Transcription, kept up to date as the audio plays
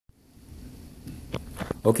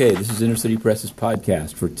Okay, this is Inner City Press's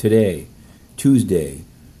podcast for today, Tuesday,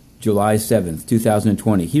 July 7th,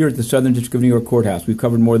 2020. Here at the Southern District of New York Courthouse, we've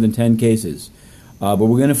covered more than 10 cases. But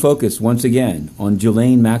we're going to focus once again on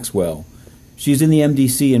Ghislaine Maxwell. She's in the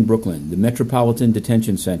MDC in Brooklyn, the Metropolitan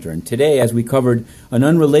Detention Center. And today, as we covered an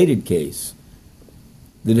unrelated case,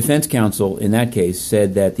 the defense counsel in that case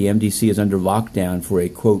said that the MDC is under lockdown for a,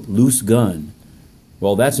 quote, loose gun.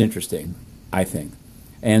 Well, that's interesting, I think.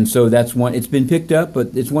 And so that's one. It's been picked up, but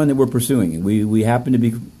it's one that we're pursuing. We happen to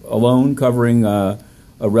be alone covering a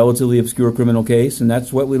relatively obscure criminal case, and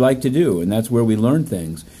that's what we like to do, and that's where we learn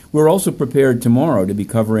things. We're also prepared tomorrow to be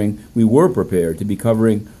covering, we were prepared to be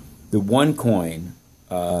covering the OneCoin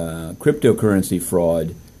cryptocurrency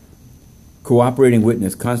fraud cooperating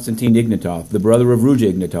witness Konstantin Ignatov, the brother of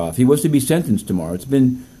Ruja Ignatov. He was to be sentenced tomorrow. It's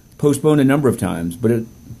been postponed a number of times, but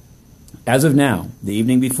as of now, the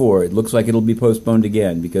evening before, it looks like it'll be postponed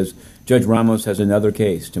again because Judge Ramos has another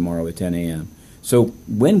case tomorrow at 10 a.m. So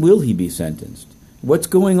when will he be sentenced? What's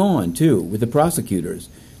going on, too, with the prosecutors?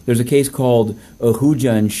 There's a case called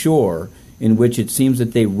Ahuja and Shore in which it seems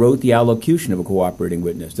that they wrote the allocution of a cooperating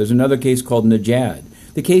witness. There's another case called Najad.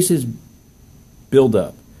 The cases build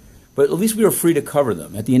up, but at least we are free to cover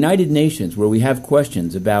them. At the United Nations, where we have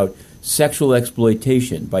questions about sexual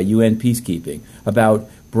exploitation by UN peacekeeping, about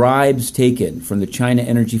bribes taken from the China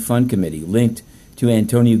Energy Fund Committee linked to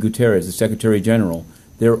Antonio Guterres, the Secretary General,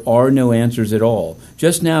 there are no answers at all.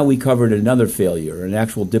 Just now we covered another failure, an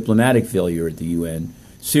actual diplomatic failure at the UN.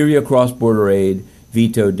 Syria cross-border aid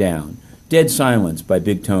vetoed down. Dead silence by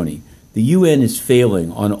Big Tony. The UN is failing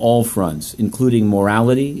on all fronts, including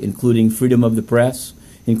morality, including freedom of the press,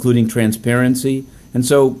 including transparency. And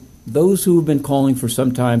so those who have been calling for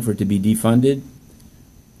some time for it to be defunded,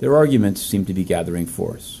 their arguments seem to be gathering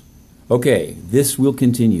force. Okay, this will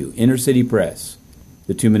continue. Inner City Press,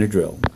 the 2-minute drill.